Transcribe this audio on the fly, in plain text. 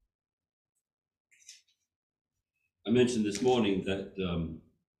mentioned this morning that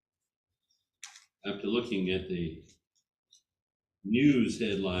after looking at the news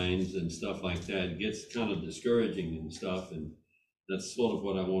headlines and stuff like that, it gets kind of discouraging and stuff, and that's sort of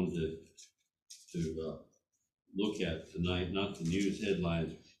what I wanted to look at tonight, not the news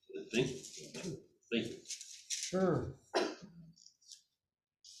headlines. Thank you. Thank you. Sure.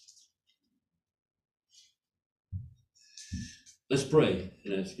 Let's pray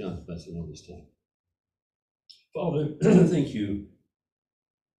and ask God's blessing on this time. Father, thank you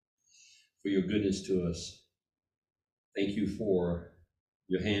for your goodness to us. Thank you for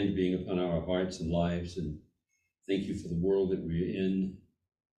your hand being upon our hearts and lives, and thank you for the world that we're in.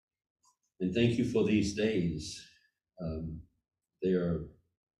 And thank you for these days. They are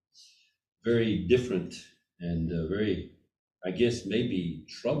very different and very, I guess, maybe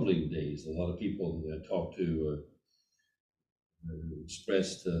troubling days. A lot of people that I talk to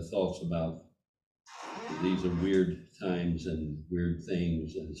expressed thoughts about these are weird times and weird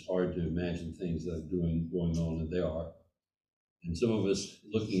things, and it's hard to imagine things that are going on, and they are. And some of us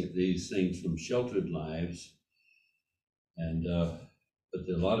looking at these things from sheltered lives, and but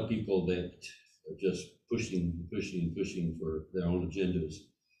there are a lot of people that are just pushing for their own agendas,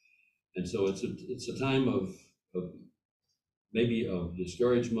 and so it's a time of maybe of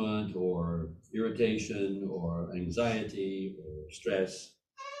discouragement or irritation or anxiety or stress.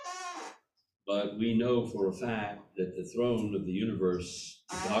 But we know for a fact that the throne of the universe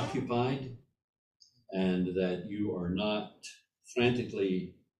is occupied, and that you are not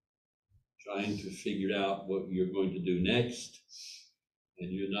frantically trying to figure out what you're going to do next, and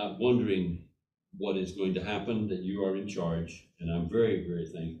you're not wondering what is going to happen, that you are in charge, and I'm very, very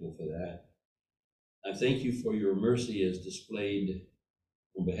thankful for that. I thank you for your mercy as displayed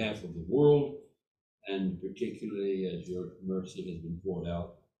on behalf of the world, and particularly as your mercy has been poured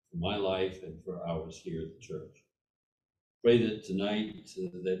out for my life and for ours here at the church. Pray that tonight,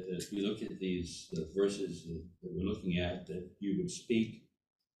 that as we look at these verses that we're looking at, that you would speak.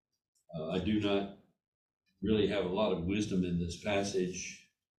 I do not really have a lot of wisdom in this passage.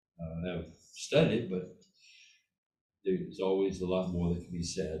 I have studied it, but there's always a lot more that can be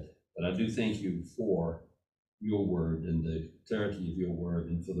said. But I do thank you for your word and the clarity of your word,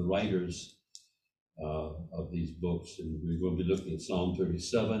 and for the writers of these books. And we're going to be looking at Psalm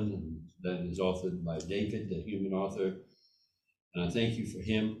 37, and that is authored by David, the human author. And I thank you for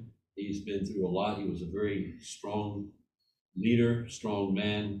him. He's been through a lot. He was a very strong leader, strong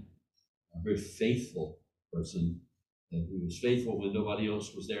man, a very faithful person. And he was faithful when nobody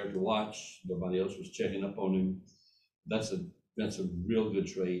else was there to watch, nobody else was checking up on him. That's a real good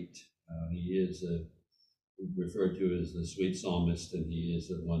trait. He is referred to as the sweet psalmist, and he is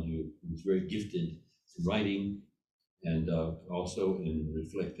the one who is very gifted in writing and also in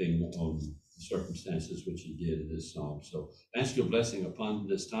reflecting on the circumstances which he did in this psalm. So ask your blessing upon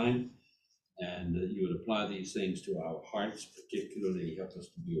this time, and that you would apply these things to our hearts, particularly help us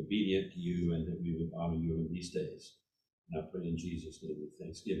to be obedient to you, and that we would honor you in these days. And I pray in Jesus' name with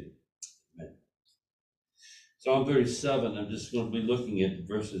thanksgiving. Amen. Psalm 37, I'm just going to be looking at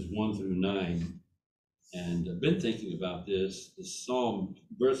verses 1 through 9. And I've been thinking about this psalm,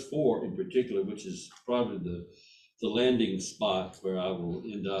 verse 4 in particular, which is probably the landing spot where I will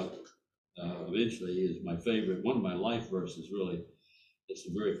end up eventually, is my favorite, one of my life verses, really. It's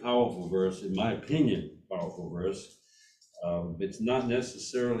a very powerful verse, in my opinion, powerful verse. It's not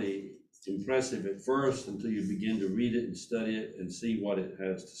necessarily impressive at first until you begin to read it and study it and see what it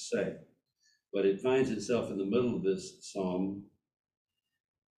has to say. But it finds itself in the middle of this psalm.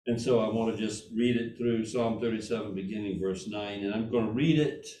 And so I want to just read it through Psalm 37, beginning verse 9. And I'm going to read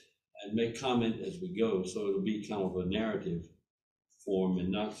it and make comment as we go. So it'll be kind of a narrative form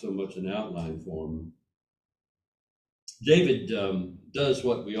and not so much an outline form. David does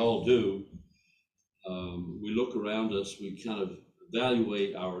what we all do. We look around us, we kind of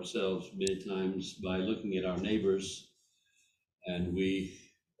evaluate ourselves many times by looking at our neighbors, and we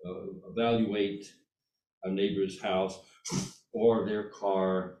evaluate our neighbor's house or their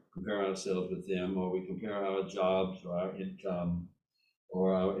car, compare ourselves with them, or we compare our jobs or our income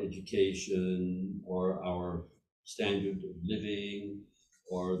or our education or our standard of living,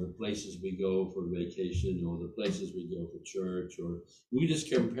 or the places we go for vacation, or the places we go for church, or we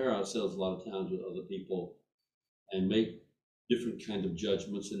just compare ourselves a lot of times with other people and make different kind of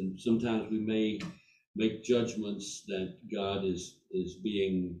judgments. And sometimes we may make judgments that God is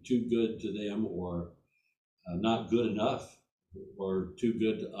being too good to them, or not good enough, or too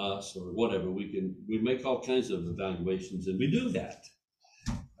good to us, or whatever. We make all kinds of evaluations, and we do that.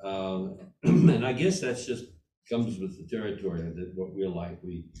 And I guess that's just comes with the territory of what we're like.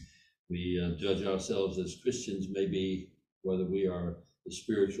 We We judge ourselves as Christians, maybe whether we are as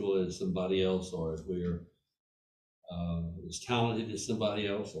spiritual as somebody else, or if we're as talented as somebody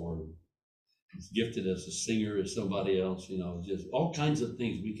else, or as gifted as a singer as somebody else, just all kinds of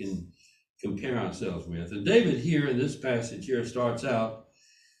things we can compare ourselves with. And David here in this passage here starts out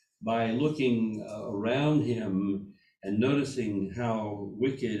by looking around him and noticing how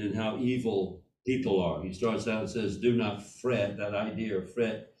wicked and how evil people are. He starts out and says, do not fret. That idea of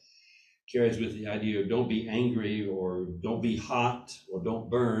fret carries with the idea of don't be angry, or don't be hot, or don't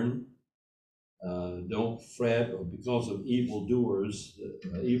burn. Don't fret or because of evildoers.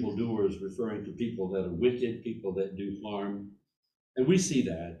 Evildoers referring to people that are wicked, people that do harm. And we see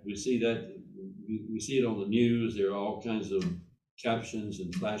that. We see it on the news. There are all kinds of captions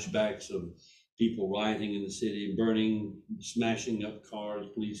and flashbacks of people rioting in the city, burning, smashing up cars,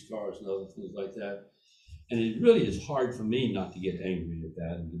 police cars, and other things like that. And it really is hard for me not to get angry at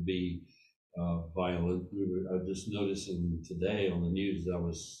that and to be violent. I was just noticing today on the news that I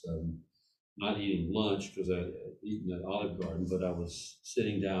was not eating lunch because I had eaten at Olive Garden, but I was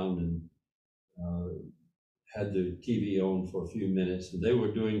sitting down and had the TV on for a few minutes, and they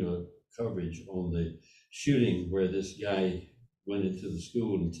were doing a coverage on the shooting where this guy went into the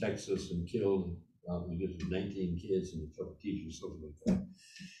school in Texas and killed, I guess, 19 kids and a couple of teachers, something like that.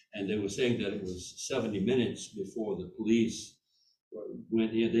 And they were saying that it was 70 minutes before the police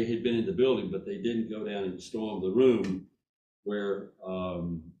went in. They had been in the building, but they didn't go down and storm the room where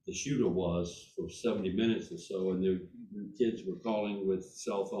the shooter was for 70 minutes or so. And the kids were calling with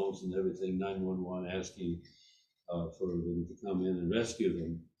cell phones and everything, 911, asking for them to come in and rescue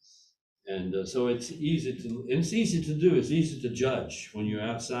them. And so it's easy to do. It's easy to judge when you're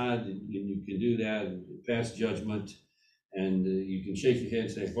outside, and you can do that and pass judgment, and you can shake your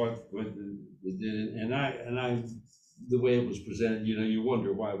head and say, what they did. And I, the way it was presented, you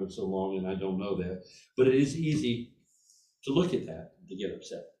wonder why it was so long, and I don't know that. But it is easy to look at that, to get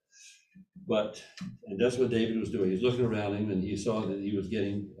upset. And that's what David was doing. He's looking around him, and he saw that he was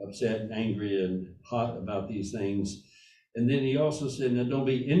getting upset and angry and hot about these things. And then he also said, now don't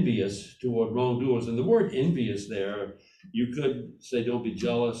be envious toward wrongdoers. And the word envious there, you could say don't be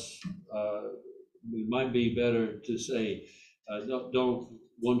jealous. It might be better to say, don't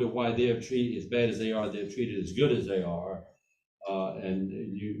wonder why they're treated as bad as they are, they're treated as good as they are. And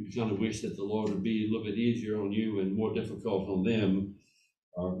you kind of wish that the Lord would be a little bit easier on you and more difficult on them.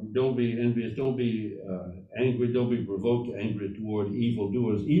 Don't be envious, don't be angry, don't be provoked to anger toward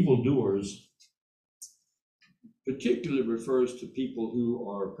evildoers. Evildoers particularly refers to people who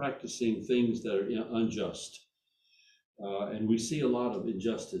are practicing things that are unjust. And we see a lot of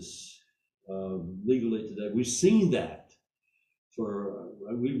injustice legally today. We've seen that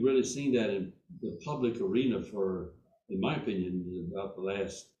we've really seen that in the public arena for, in my opinion, about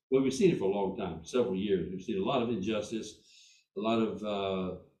we've seen it for a long time, several years. We've seen a lot of injustice, a lot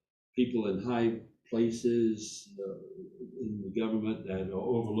of people in high places in the government that are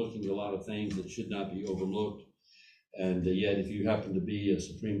overlooking a lot of things that should not be overlooked. And yet, if you happen to be a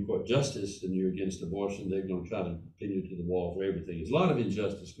Supreme Court justice and you're against abortion, they're going to try to pin you to the wall for everything. There's a lot of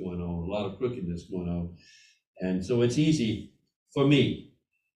injustice going on, a lot of crookedness going on. And so it's easy for me,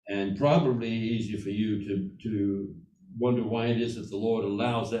 and probably easier for you, to wonder why it is that the Lord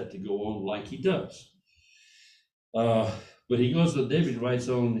allows that to go on like he does. But he goes, David writes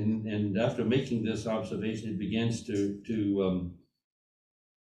on, and after making this observation, he begins to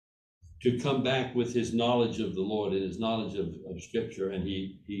come back with his knowledge of the Lord and his knowledge of Scripture. And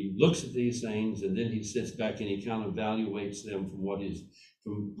he looks at these things, and then he sits back and he kind of evaluates them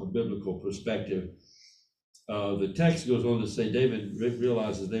from a biblical perspective. The text goes on to say, David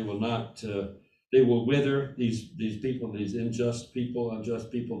realizes they will wither, these people, these unjust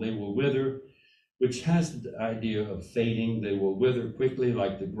people, they will wither, which has the idea of fading. They will wither quickly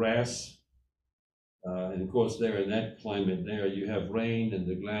like the grass. And of course, there in that climate there, you have rain and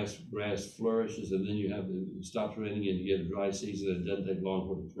the grass flourishes, and then it stops raining and you get a dry season. It doesn't take long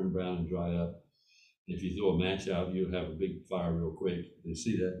for it to turn brown and dry up. If you throw a match out, you'll have a big fire real quick. You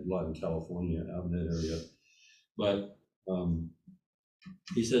see that a lot in California, out in that area. But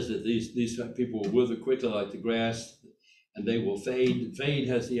he says that these people will wither quickly like the grass, and they will fade. Fade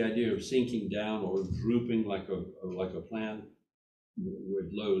has the idea of sinking down or drooping like a plant. We're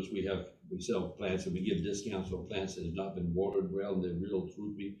at Lowe's, we sell plants, and we give discounts on plants that have not been watered well and they're real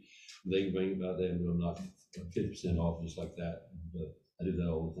droopy. They can bring about that, and we'll knock 50% off just like that. But I do that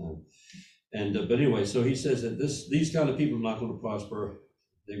all the time. And but anyway, so he says that these kind of people are not going to prosper.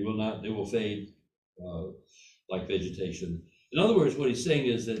 They will fade like vegetation. In other words, what he's saying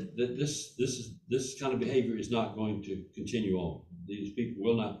is that this kind of behavior is not going to continue on. These people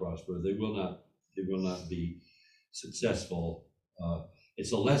will not prosper. They will not be successful.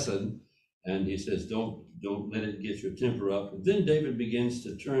 It's a lesson, and he says, don't let it get your temper up. And then David begins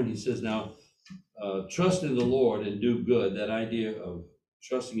to turn. He says, now trust in the Lord and do good. That idea of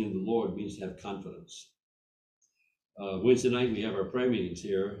trusting in the Lord means to have confidence. Wednesday night we have our prayer meetings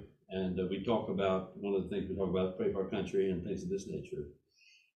here, and we talk about, one of the things we talk about, pray for our country and things of this nature.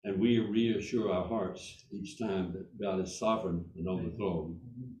 And we reassure our hearts each time that God is sovereign and on the throne.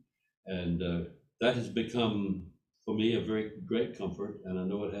 And that has become, for me, a very great comfort, and I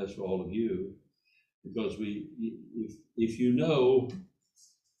know it has for all of you, because if you know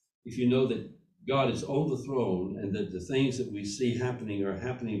that God is on the throne and that the things that we see happening are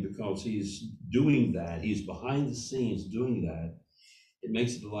happening because he's doing that, he's behind the scenes doing that, it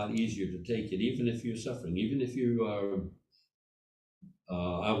makes it a lot easier to take it, even if you're suffering, even if you are.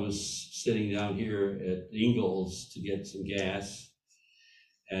 I was sitting down here at Ingalls to get some gas,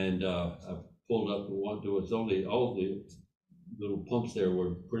 and I pulled up to one. There was only, all the little pumps there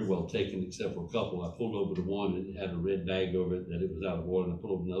were pretty well taken except for a couple. I pulled over to one and it had a red bag over it that it was out of water, and I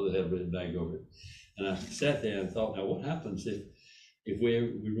pulled over another that had a red bag over it. And I sat there and thought, now what happens if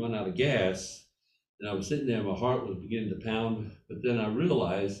we run out of gas? And I was sitting there, my heart was beginning to pound, but then I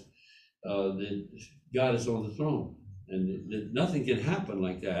realized that God is on the throne, and that nothing can happen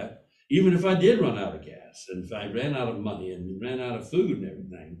like that. Even if I did run out of gas, and if I ran out of money and ran out of food and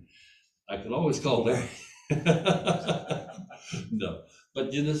everything, I could always call Larry. No,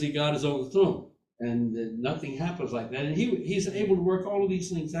 but you know, see, God is on the throne, and nothing happens like that. And he's able to work all of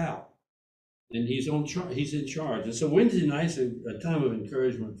these things out, and he's in charge. And so Wednesday night's a time of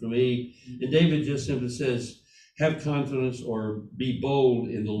encouragement for me. And David just simply says, have confidence or be bold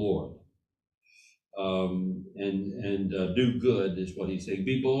in the Lord. And do good is what he's saying.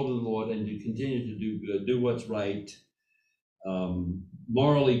 Be bold in the Lord and to continue to do good, do what's right,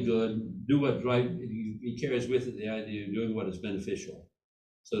 morally good, do what's right. He carries with it the idea of doing what is beneficial,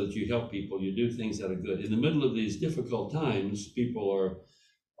 so that you help people, you do things that are good. In the middle of these difficult times, people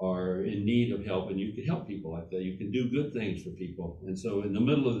are in need of help, and you can help people like that. You can do good things for people. And so in the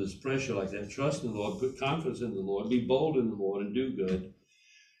middle of this pressure like that, trust in the Lord, put confidence in the Lord, be bold in the Lord, and do good.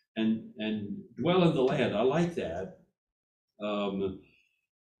 And dwell in the land. I like that. Don't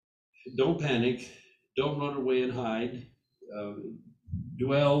panic. Don't run away and hide.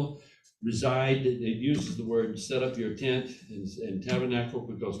 Dwell, reside. It uses the word set up your tent and tabernacle,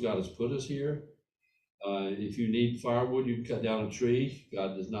 because God has put us here. If you need firewood, you can cut down a tree.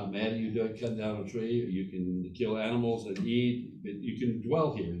 God is not mad at you doing cutting down a tree. You can kill animals and eat, but you can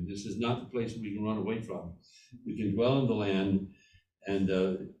dwell here. This is not the place we can run away from. We can dwell in the land. And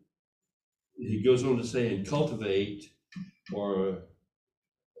he goes on to say, and cultivate or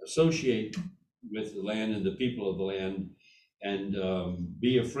associate with the land and the people of the land, and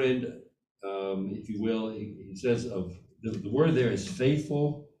be a friend, if you will. He says of the word there is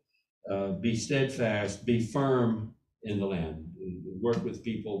faithful, be steadfast, be firm in the land. Work with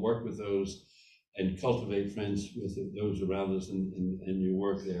people, work with those, and cultivate friends with those around us and your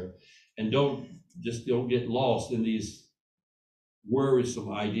work there. And don't get lost in these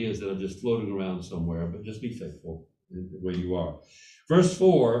worrisome ideas that are just floating around somewhere, but just be faithful where you are. Verse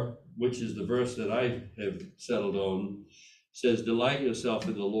 4, which is the verse that I have settled on, says, delight yourself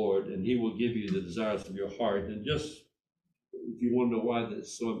in the Lord, and he will give you the desires of your heart. And just, if you want to know why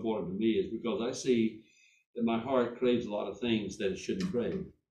that's so important to me, is because I see that my heart craves a lot of things that it shouldn't crave,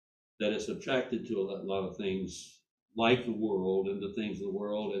 that it's attracted to a lot of things like the world and the things of the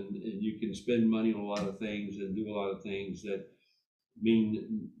world, and you can spend money on a lot of things and do a lot of things that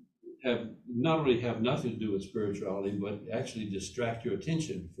have not only have nothing to do with spirituality, but actually distract your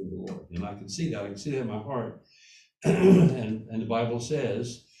attention from the Lord. And I can see that. I can see that in my heart. and the Bible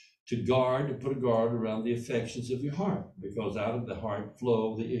says to put a guard around the affections of your heart, because out of the heart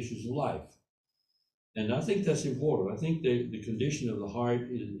flow the issues of life. And I think that's important. I think the condition of the heart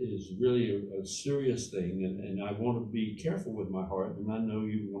is really a serious thing, and I want to be careful with my heart, and I know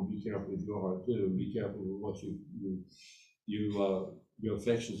you want to be careful with your heart too. Be careful with what your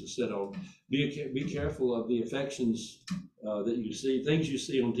affections are set on. Be careful of the affections that you see, things you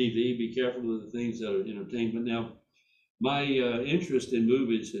see on TV. Be careful of the things that are entertainment. Now, my interest in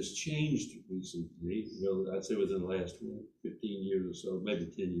movies has changed recently. Well, I'd say within the last 15 years or so, maybe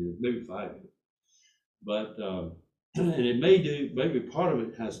 10 years, maybe 5 years. But and it maybe part of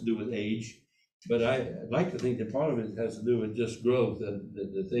it has to do with age, but I'd like to think that part of it has to do with just growth. That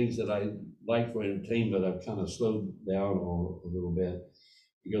the things that I like for entertainment, I've kind of slowed down on a little bit,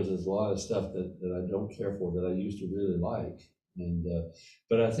 because there's a lot of stuff that I don't care for that I used to really like. And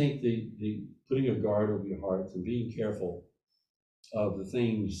but I think the putting a guard over your heart and being careful of the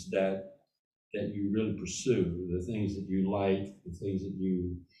things that you really pursue, the things that you like, the things that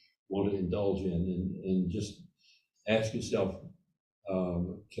you want to indulge in, and just ask yourself,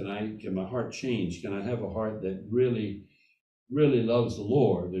 can my heart change? Can I have a heart that really loves the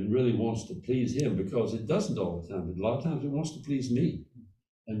Lord and really wants to please Him? Because it doesn't all the time. A lot of times it wants to please me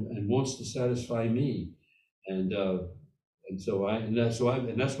and wants to satisfy me. And that's why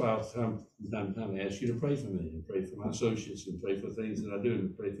I'll from time to time I ask you to pray for me and pray for my associates and pray for things that I do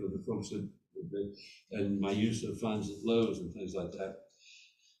and pray for the folks that and my use of funds at Lowe's and things like that.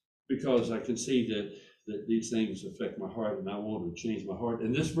 Because I can see that these things affect my heart and I want to change my heart.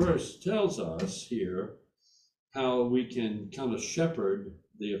 And this verse tells us here how we can kind of shepherd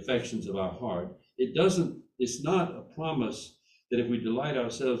the affections of our heart. It's not a promise that if we delight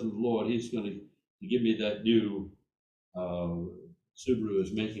ourselves in the Lord, He's going to give me that new Subaru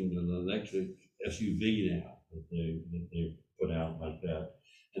is making an electric SUV now that they put out like that.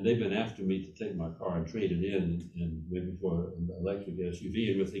 And they've been after me to take my car and trade it in and maybe for an electric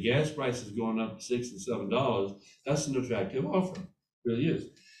SUV. And with the gas prices going up to $6 and $7, that's an attractive offer. It really is.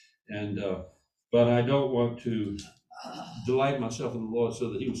 And but I don't want to delight myself in the Lord so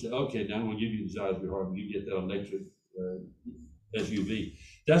that He would say, okay, now I'm going to give you the desires of your heart and you get that electric SUV.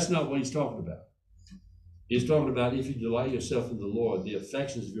 That's not what He's talking about. He's talking about if you delight yourself in the Lord, the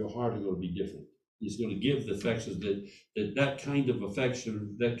affections of your heart are going to be different. He's going to give the affections that kind of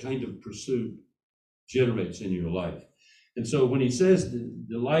affection, that kind of pursuit generates in your life. And so when He says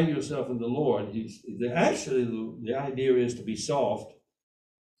delight yourself in the Lord, the idea is to be soft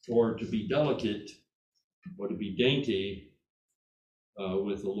or to be delicate or to be dainty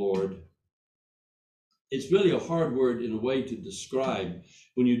with the Lord. It's really a hard word in a way to describe.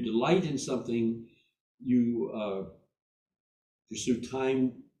 When you delight in something, you pursue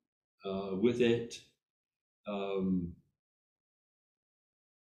time with it. I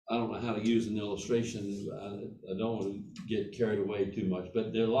don't know how to use an illustration. I don't want to get carried away too much,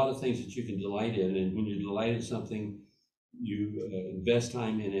 but there are a lot of things that you can delight in. And when you delight in something, you invest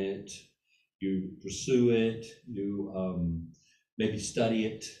time in it, you pursue it, you maybe study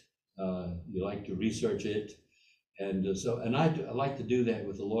it, you like to research it. And I like to do that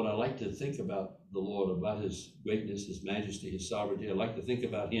with the Lord. I like to think about the Lord, about His greatness, His majesty, His sovereignty. I like to think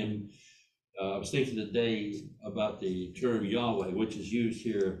about Him. I was thinking today about the term Yahweh, which is used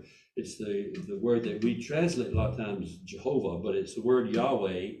here. It's the word that we translate a lot of times Jehovah, but it's the word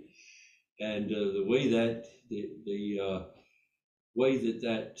Yahweh. And the way that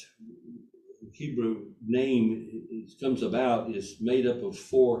that Hebrew name comes about is made up of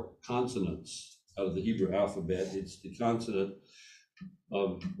 4 consonants of the Hebrew alphabet. It's the consonant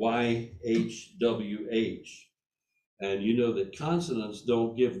of YHWH. And you know that consonants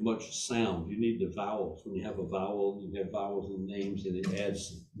don't give much sound. You need the vowels. When you have a vowel, you have vowels in names and it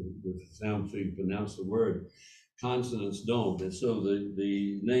adds the sound so you can pronounce the word. Consonants don't. And so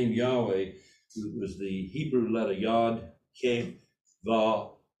the name Yahweh was the Hebrew letter Yod, Kef,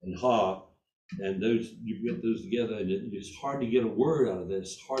 Vav, and Ha. And you get those together and it's hard to get a word out of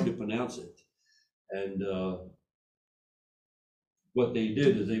this. It's hard to pronounce it. And what they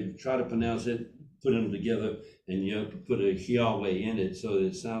did is they try to pronounce it, put them together, and you have to put a Yahweh in it so that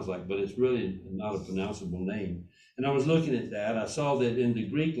it sounds like, but it's really not a pronounceable name. And I was looking at that. I saw that in the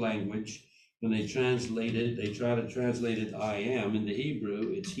Greek language, when they translate it, they try to translate it I am. In the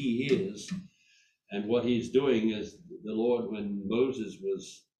Hebrew, it's He is. And what He's doing is the Lord, when Moses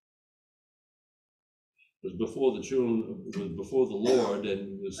was before the children, was before the Lord,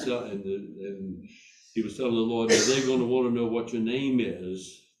 and He was telling the Lord that they're going to want to know what your name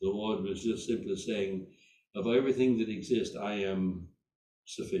is. The Lord was just simply saying, of everything that exists, I am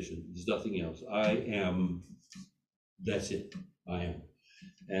sufficient. There's nothing else. I am. That's it. I am.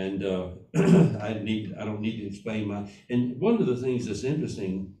 And I don't need to explain and one of the things that's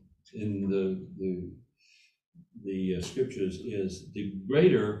interesting in the scriptures is the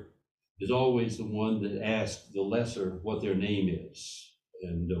greater is always the one that asks the lesser what their name is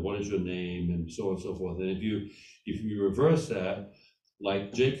and what is your name and so on and so forth. And if you reverse that,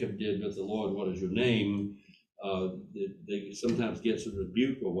 like Jacob did with the Lord, what is your name? They sometimes get some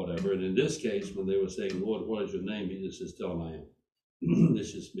rebuke or whatever. And in this case, when they were saying, Lord, what is your name? He just says, tell him I am.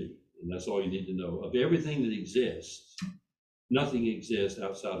 This is me. And that's all you need to know. Of everything that exists, nothing exists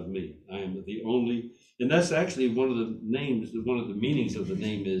outside of me. I am the only, and that's actually one of the names, one of the meanings of the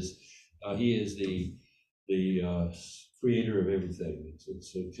name is He is the creator of everything.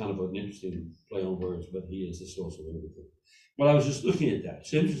 It's kind of an interesting play on words, but He is the source of everything. Well, I was just looking at that.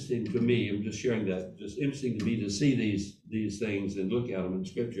 It's interesting to me. I'm just sharing that. Just interesting to me to see these things and look at them in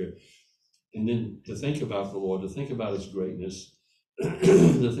Scripture, and then to think about the Lord, to think about His greatness,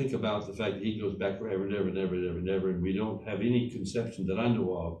 to think about the fact that He goes back forever and ever and ever and ever and ever, and we don't have any conception that I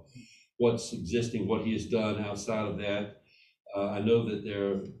know of what's existing, what He has done outside of that. I know that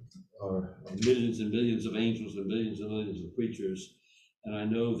there are millions and millions of angels and millions of creatures, and I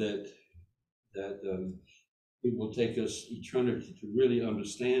know that it will take us eternity to really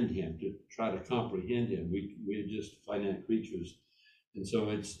understand Him, to try to comprehend Him. We're just finite creatures, and so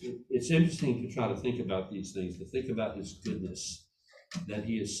it's interesting to try to think about these things, to think about His goodness, that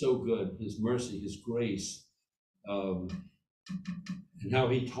He is so good, His mercy, His grace, and how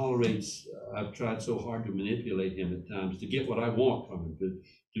He tolerates. I've tried so hard to manipulate Him at times to get what I want from Him,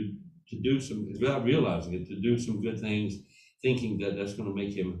 to do some, without realizing it, to do some good things, thinking that that's going to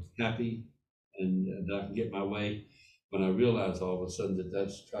make Him happy and that I can get my way. When I realize all of a sudden that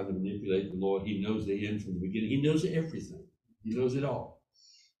that's trying to manipulate the Lord, He knows the end from the beginning. He knows everything. He knows it all.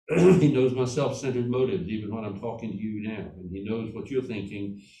 He knows my self-centered motives, even when I'm talking to you now. And He knows what you're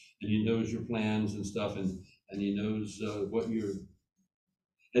thinking, and He knows your plans and stuff, and He knows what you're.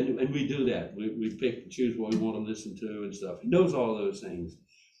 And we do that. We pick and choose what we want to listen to and stuff. He knows all those things.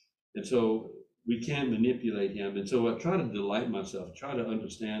 And so we can manipulate Him. And so I try to delight myself, try to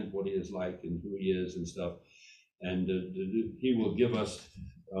understand what He is like and who He is and stuff. And He will give us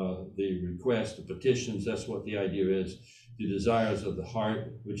the request, the petitions. That's what the idea is. The desires of the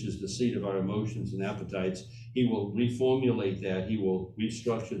heart, which is the seat of our emotions and appetites. He will reformulate that. He will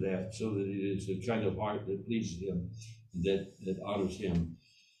restructure that so that it is a kind of heart that pleases Him, that honors Him.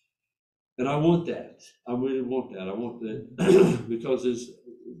 And I want that. I really want that. I want that because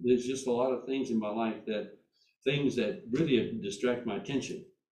there's just a lot of things in my life things that really distract my attention,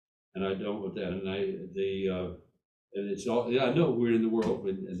 and I don't want that. And it's all. Yeah, I know we're in the world,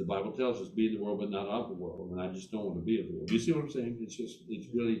 and the Bible tells us be in the world, but not of the world. And I just don't want to be of the world. You see what I'm saying? It's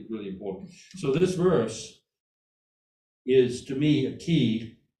really, really important. So this verse is to me a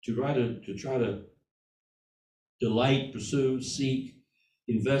key to try to delight, pursue, seek,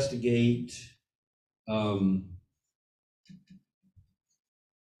 investigate,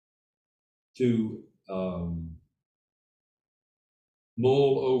 to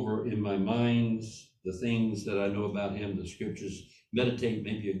mull over in my mind the things that I know about Him, the Scriptures. Meditate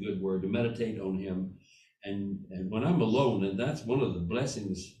may be a good word, to meditate on Him. And when I'm alone, and that's one of the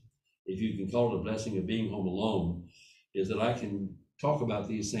blessings, if you can call it a blessing of being home alone, is that I can talk about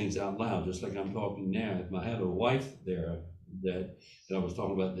these things out loud, just like I'm talking now. If I had a wife there that I was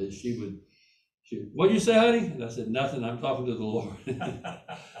talking about this, she would, what you say, honey? And I said, nothing, I'm talking to the Lord.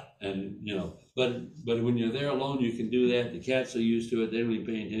 And, but when you're there alone, you can do that. The cats are used to it. They don't even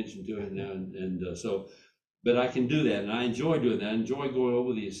pay attention to it now. And so, but I can do that. And I enjoy doing that. I enjoy going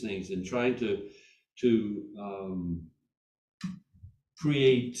over these things and trying to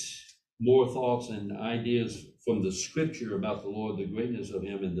create more thoughts and ideas from the Scripture about the Lord, the greatness of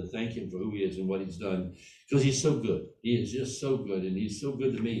Him, and to thank Him for who He is and what He's done, because He's so good. He is just so good, and He's so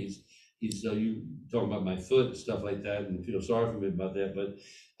good to me. He's you talking about my foot and stuff like that, and feel sorry for me about that, but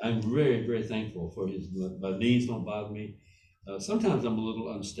I'm very, very thankful for my knees don't bother me. Sometimes I'm a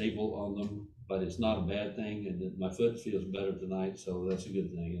little unstable on them, but it's not a bad thing, and my foot feels better tonight, so that's a good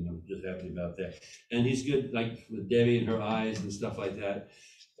thing, and I'm just happy about that. And He's good, like with Debbie and her eyes and stuff like that.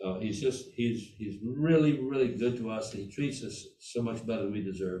 He's really, really good to us. He treats us so much better than we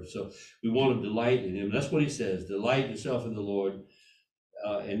deserve. So we want to delight in Him. That's what He says, delight yourself in the Lord.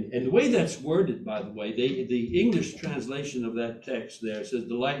 And the way that's worded, by the way, the English translation of that text there says,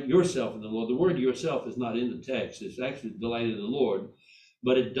 delight yourself in the Lord. The word yourself is not in the text. It's actually delight in the Lord.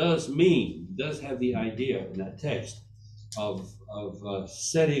 But it does have the idea in that text of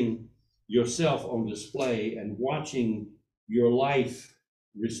setting yourself on display and watching your life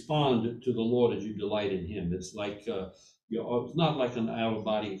respond to the Lord as you delight in Him. It's like, it's not like an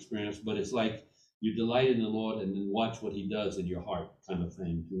out-of-body experience, but it's like you delight in the Lord and then watch what He does in your heart, kind of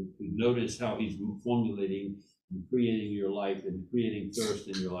thing. To notice how He's formulating and creating your life and creating thirst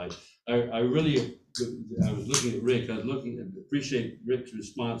in your life. I was looking at Rick. Appreciate Rick's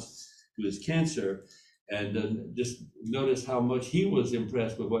response to his cancer, and just notice how much he was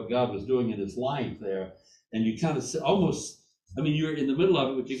impressed with what God was doing in his life there. And you kind of almost, you're in the middle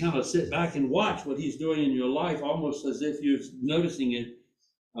of it, but you kind of sit back and watch what He's doing in your life, almost as if you're noticing it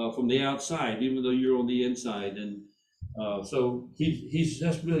from the outside, even though you're on the inside. And so he's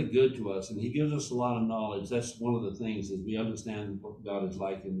just really good to us, and He gives us a lot of knowledge. That's one of the things, is we understand what God is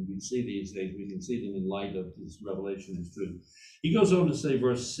like, and we see these things. We can see them in light of this revelation is true. He goes on to say,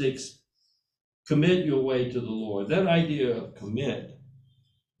 verse 6, Commit your way to the Lord. That idea of commit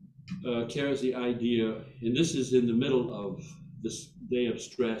carries the idea, and this is in the middle of this day of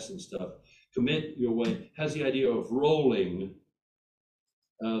stress and stuff. Commit your way has the idea of rolling.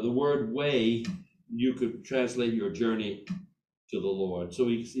 The word way, you could translate your journey to the Lord. So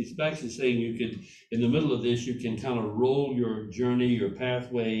he's actually saying you could, in the middle of this, you can kind of roll your journey, your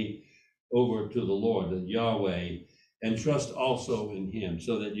pathway over to the Lord, the Yahweh, and trust also in him,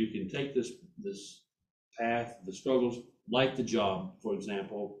 so that you can take this path, the struggles, like the job, for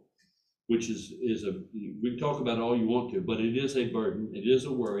example, which is we talk about it all you want to, but it is a burden, it is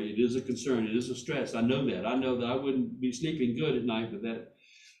a worry, it is a concern, it is a stress. I know that I wouldn't be sleeping good at night with that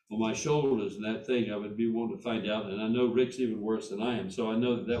on my shoulders and that thing. I would be wanting to find out, and I know Rick's even worse than I am, so I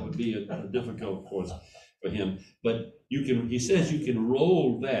know that would be a difficult course for him. But he says you can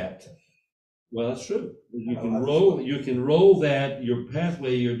roll that. Well, that's true. You can roll that, your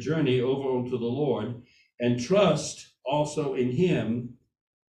pathway, your journey over onto the Lord, and trust also in him,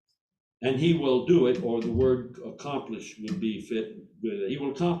 and he will do it. Or the word accomplish would be fit. He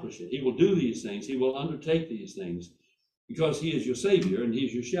will accomplish it. He will do these things. He will undertake these things, because he is your Savior and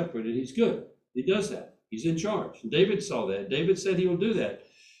he's your shepherd and he's good. He does that. He's in charge. And David saw that. David said he will do that.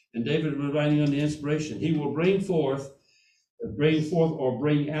 And David was writing on the inspiration. He will bring forth or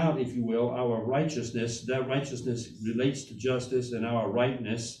bring out, if you will, our righteousness. That righteousness relates to justice and our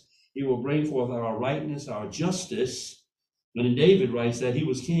rightness. He will bring forth our rightness, our justice. And then David writes that he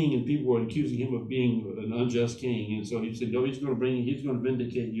was king and people were accusing him of being an unjust king. And so he said, no, he's going to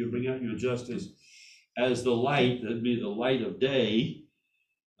vindicate you, bring out your justice as the light, that'd be the light of day.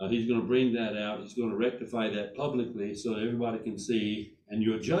 He's going to bring that out. He's going to rectify that publicly so that everybody can see. And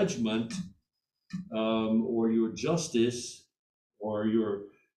your judgment, or your justice, or your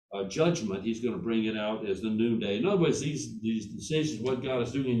judgment, he's going to bring it out as the noonday. In other words, these decisions, what God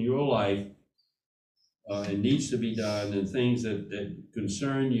is doing in your life, it needs to be done, and things that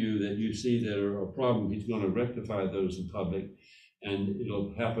concern you, that you see that are a problem, he's going to rectify those in public. And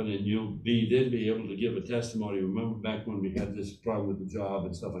it'll happen, and you'll then be able to give a testimony. Remember back when we had this problem with the job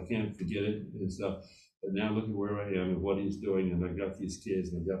and stuff, I can't forget it and stuff. But now look at where I am and what he's doing, and I got these kids,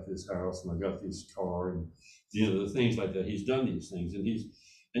 and I got this house, and I got this car, and the things like that. He's done these things,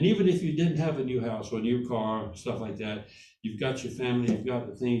 and even if you didn't have a new house or a new car, stuff like that, you've got your family, you've got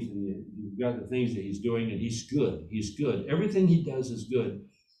the things, and you've got the things that he's doing, and he's good. He's good. Everything he does is good,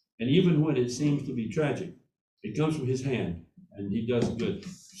 and even when it seems to be tragic, it comes from his hand. And he does good.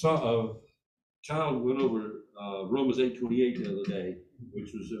 So, Kyle went over Romans 8:28 the other day,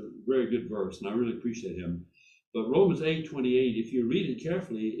 which was a very good verse, and I really appreciate him. But Romans 8:28, if you read it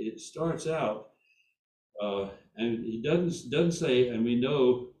carefully, it starts out, and he doesn't say, and we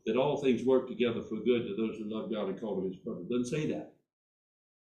know that all things work together for good to those who love God and call to his purpose. It doesn't say that.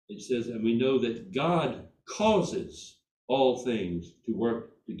 It says, and we know that God causes all things to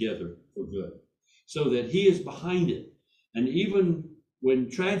work together for good, so that he is behind it. And even when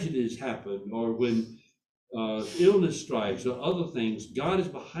tragedies happen, or when illness strikes, or other things, God is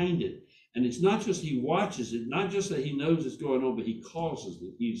behind it. And it's not just he watches it, not just that he knows it's going on, but he causes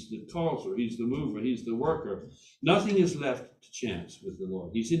it. He's the causer, he's the mover, he's the worker. Nothing is left to chance with the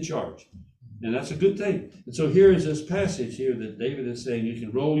Lord. He's in charge. And that's a good thing. And so here is this passage here that David is saying, you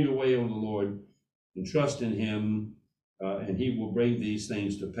can roll your way on the Lord and trust in him, and he will bring these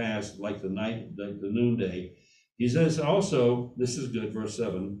things to pass like the noonday. He says also, this is good, verse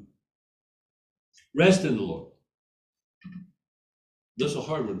 7, rest in the Lord. This is a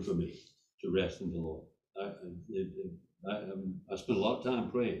hard one for me, to rest in the Lord. I spend a lot of time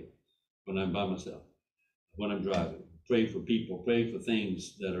praying when I'm by myself, when I'm driving, praying for people, praying for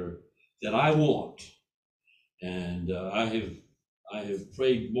things that I want. And I have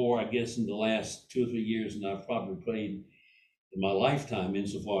prayed more, I guess, in the last 2 or 3 years than I've probably prayed in my lifetime,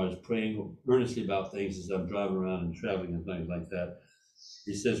 insofar as praying earnestly about things as I'm driving around and traveling and things like that.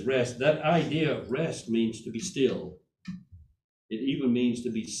 He says rest. That idea of rest means to be still. It even means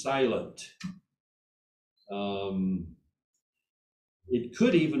to be silent. It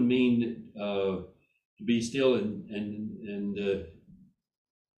could even mean to be still in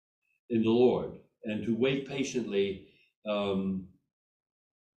the Lord, and to wait patiently,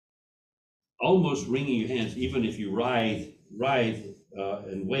 almost wringing your hands, even if you writhe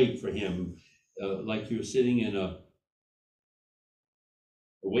and wait for him, like you're sitting in a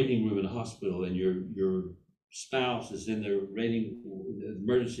waiting room in a hospital, and your spouse is in there waiting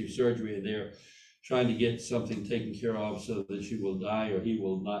emergency surgery, and they're trying to get something taken care of so that she will die or he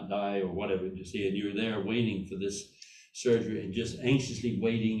will not die or whatever, you see, and you're there waiting for this surgery and just anxiously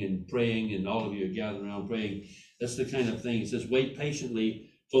waiting and praying, and all of you are gathered around praying. That's the kind of thing. It says, wait patiently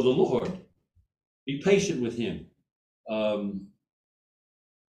for the Lord. Be patient with him.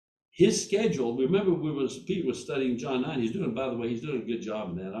 His schedule, remember Peter was studying John 9. He's doing, by the way, he's doing a good job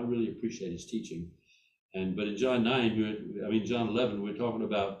in that. I really appreciate his teaching. But in John 9, John 11, we're talking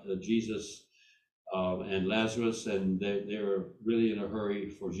about Jesus and Lazarus, and they're really in a hurry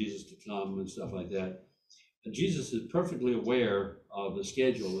for Jesus to come and stuff like that. And Jesus is perfectly aware of the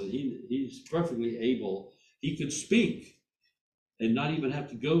schedule, and he's perfectly able. He could speak and not even have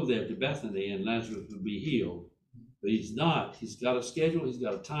to go there to Bethany, and Lazarus would be healed. But he's not. He's got a schedule, he's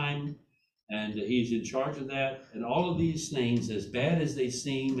got a time, and he's in charge of that. And all of these things, as bad as they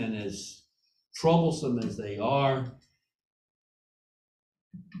seem and as troublesome as they are,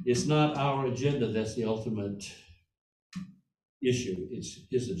 it's not our agenda that's the ultimate issue. It's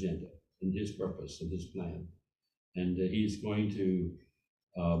his agenda and his purpose and his plan. And he's going to,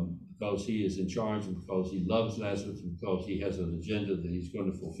 because he is in charge and because he loves Lazarus and because he has an agenda that he's going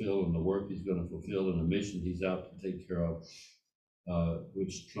to fulfill and the work he's going to fulfill and a mission he's out to take care of,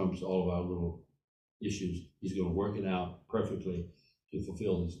 which trumps all of our little issues. He's going to work it out perfectly to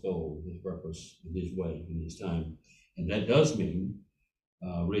fulfill his goal, his purpose, in his way, in his time. And that does mean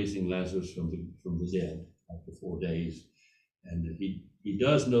raising Lazarus from the dead after 4 days. And he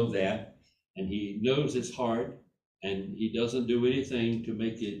does know that, and he knows it's hard, and he doesn't do anything to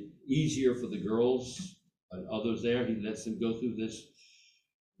make it easier for the girls and others there. He lets them go through this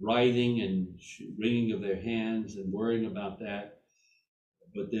writhing and wringing of their hands and worrying about that.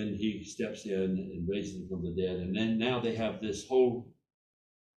 But then he steps in and raises them from the dead. And then now they have this whole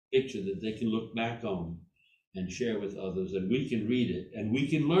picture that they can look back on and share with others, and we can read it and we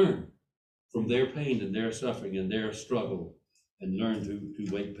can learn from their pain and their suffering and their struggle, and learn to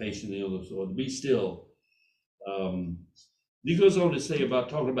wait patiently on the Lord. Be still. He goes on to say about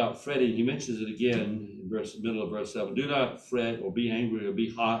talking about fretting. He mentions it again in middle of verse 7. Do not fret or be angry or be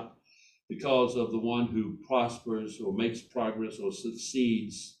hot because of the one who prospers or makes progress or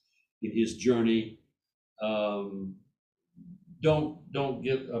succeeds in his journey. Don't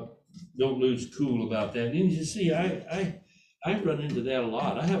get up. Don't lose cool about that. And you see, I run into that a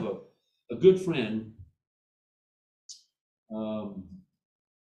lot. I have a good friend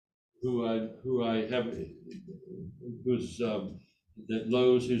who I have, who's that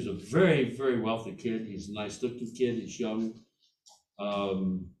Lowe's, who's a very, very wealthy kid. He's a nice looking kid. He's young,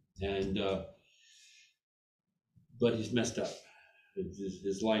 but he's messed up.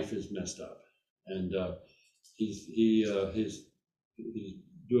 His life is messed up, and he's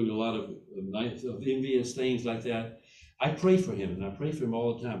doing a lot of envious things like that. I pray for him, and I pray for him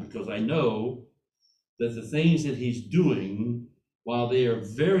all the time, because I know that the things that he's doing, while they are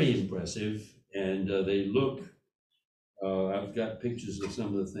very impressive and they look, I've got pictures of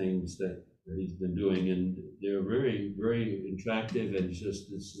some of the things that he's been doing, and they're very, very attractive, and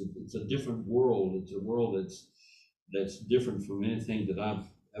it's a different world. It's a world that's different from anything that I've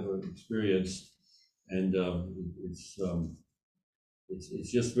ever experienced, and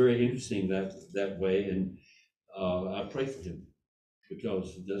it's just very interesting that way. And I pray for him,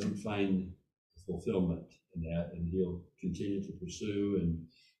 because he doesn't find fulfillment in that, and he'll continue to pursue and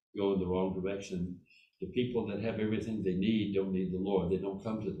go in the wrong direction. The people that have everything they need don't need the Lord. They don't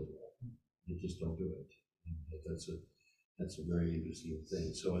come to the Lord. They just don't do it. And that's a very interesting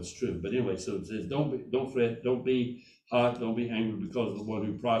thing. So it's true. But anyway, so it says, don't fret, don't be hot, don't be angry because of the one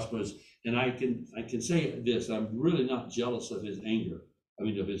who prospers. And I can say this: I'm really not jealous of his anger. I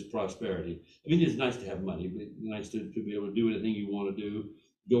mean, of his prosperity. I mean, it's nice to have money, but it's nice to be able to do anything you want to do,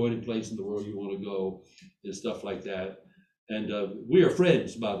 go any place in the world you want to go, and stuff like that. And we are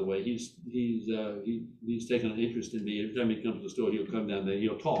friends, by the way. He's taken an interest in me. Every time he comes to the store, he'll come down there,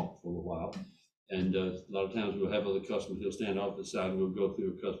 he'll talk for a little while. And a lot of times we'll have other customers. He'll stand off the side and we'll go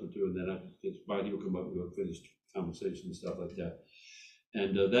through a customer too, and then after it's fine, he'll come up and we'll finish conversation and stuff like that.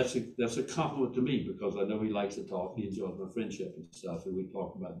 And that's a compliment to me, because I know he likes to talk. He enjoys my friendship and stuff, and we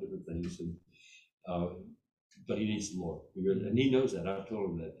talk about different things. And but he needs the Lord, and he knows that. I've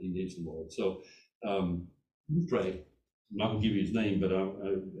told him that he needs the Lord. So pray. I'm not gonna give you his name, but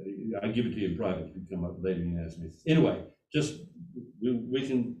I'll give it to you in private. You can come up later and ask me. Anyway, just we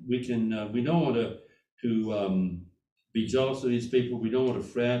don't want to be jealous of these people. We don't want to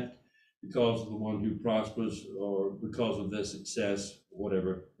fret because of the one who prospers, or because of their success, or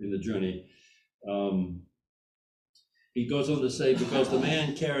whatever, in the journey. He goes on to say, because the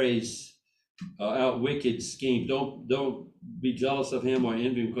man carries out wicked schemes. Don't be jealous of him or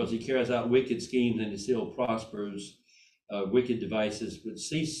envy him, because he carries out wicked schemes and he still prospers. Wicked devices, but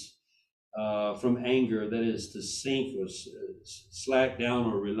cease from anger. That is, to sink or slack down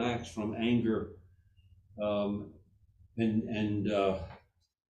or relax from anger, and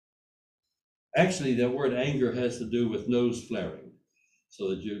Actually, that word anger has to do with nose flaring, so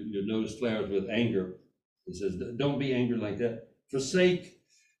that your nose flares with anger. It says, don't be angry like that. Forsake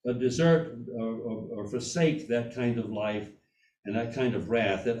a desert, or forsake that kind of life and that kind of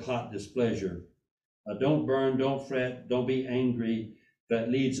wrath, that hot displeasure. Don't burn, don't fret, don't be angry. That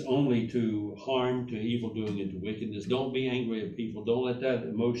leads only to harm, to evil doing, and to wickedness. Don't be angry at people. Don't let that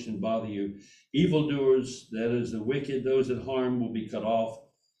emotion bother you. Evildoers, that is the wicked, those that harm, will be cut off.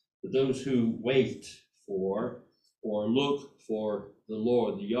 But those who wait for or look for the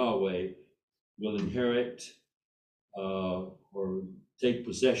Lord, the Yahweh, will inherit or take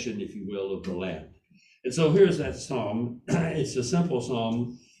possession, if you will, of the land. And so here's that psalm. It's a simple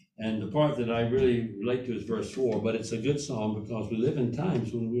psalm, and the part that I really relate to is verse 4, but it's a good psalm because we live in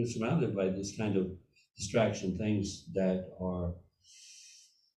times when we're surrounded by this kind of distraction, things that are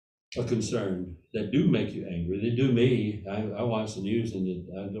a concern, that do make you angry. They do me. I watch the news and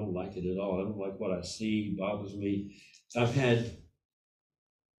I don't like it at all. I don't like what I see. It bothers me. I've had,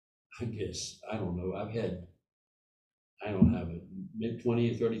 I guess, I don't know, I don't have it, maybe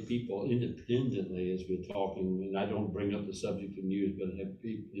 20 or 30 people independently as we're talking, and I don't bring up the subject of news, but have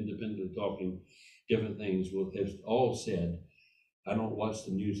people independently talking different things, will have all said, I don't watch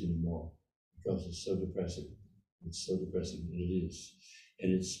the news anymore because it's so depressing. It's so depressing, and it is.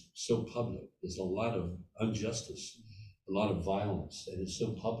 And it's so public. There's a lot of injustice, a lot of violence, and it's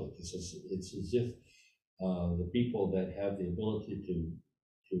so public. It's as if the people that have the ability to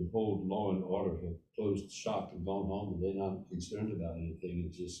hold law and order have closed shop and gone home, and they're not concerned about anything.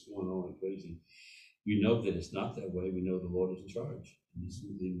 It's just going on like crazy. We know that it's not that way. We know the Lord is in charge.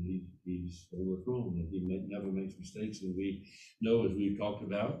 He's overthrown, and he never makes mistakes. And we know, as we've talked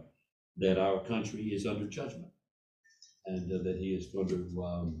about, that our country is under judgment, and that he is going to,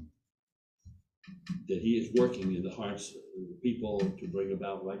 that he is working in the hearts of the people to bring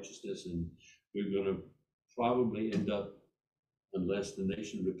about righteousness. And we're going to probably end up, unless the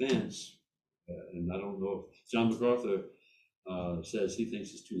nation repents, and I don't know if John MacArthur says he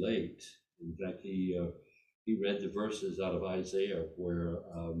thinks it's too late. In fact, he read the verses out of Isaiah where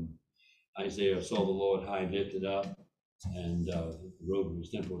Isaiah saw the Lord high and lifted up, and the robe of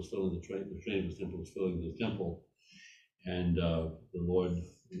his temple was filling the train of his temple was filling the temple, and the Lord,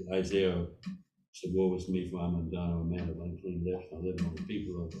 Isaiah said, woe is me, for I'm undone, I'm a man of unclean lips, I live among the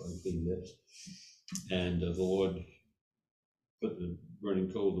people of unclean lips. And the Lord put the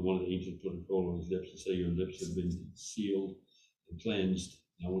burning coal, one of the angels put a coal on his lips and say, your lips have been sealed and cleansed.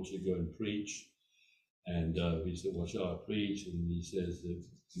 And I want you to go and preach. And he said, what shall I preach? And he says, that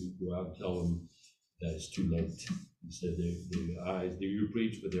you go out and tell them that it's too late. He said, their eyes, you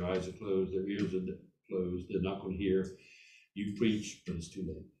preach, but their eyes are closed, their ears are closed, they're not going to hear. You preach, but it's too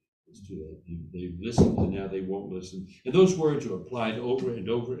late. It's too late. They've listened, and now they won't listen. And those words are applied over and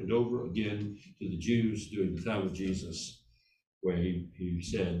over and over again to the Jews during the time of Jesus, where he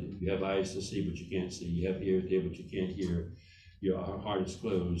said, you have eyes to see, but you can't see. You have ears to hear, but you can't hear. Your heart is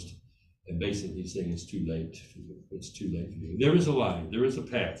closed. And basically saying it's too late. It's too late for you. There is a line. There is a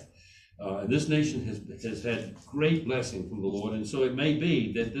path. This nation has had great blessing from the Lord. And so it may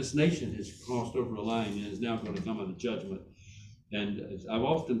be that this nation has crossed over a line and is now going to come under judgment. And I've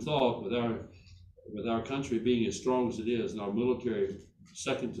often thought, with our country being as strong as it is, and our military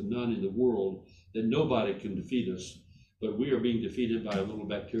second to none in the world, that nobody can defeat us. But we are being defeated by a little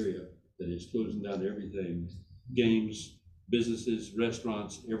bacteria that is closing down everything, games, businesses,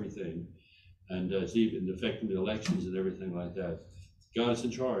 restaurants, everything. And it's even affecting the elections and everything like that. God is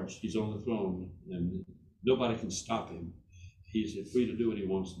in charge. He's on the throne, and nobody can stop him. He's free to do what he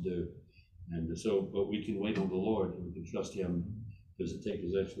wants to do. And so, but we can wait on the Lord, and we can trust him to take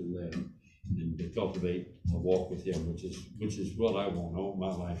possession of the land and to cultivate a walk with him, which is what I want. I want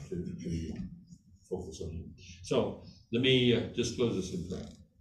my life to focus on him. So let me just close this in prayer.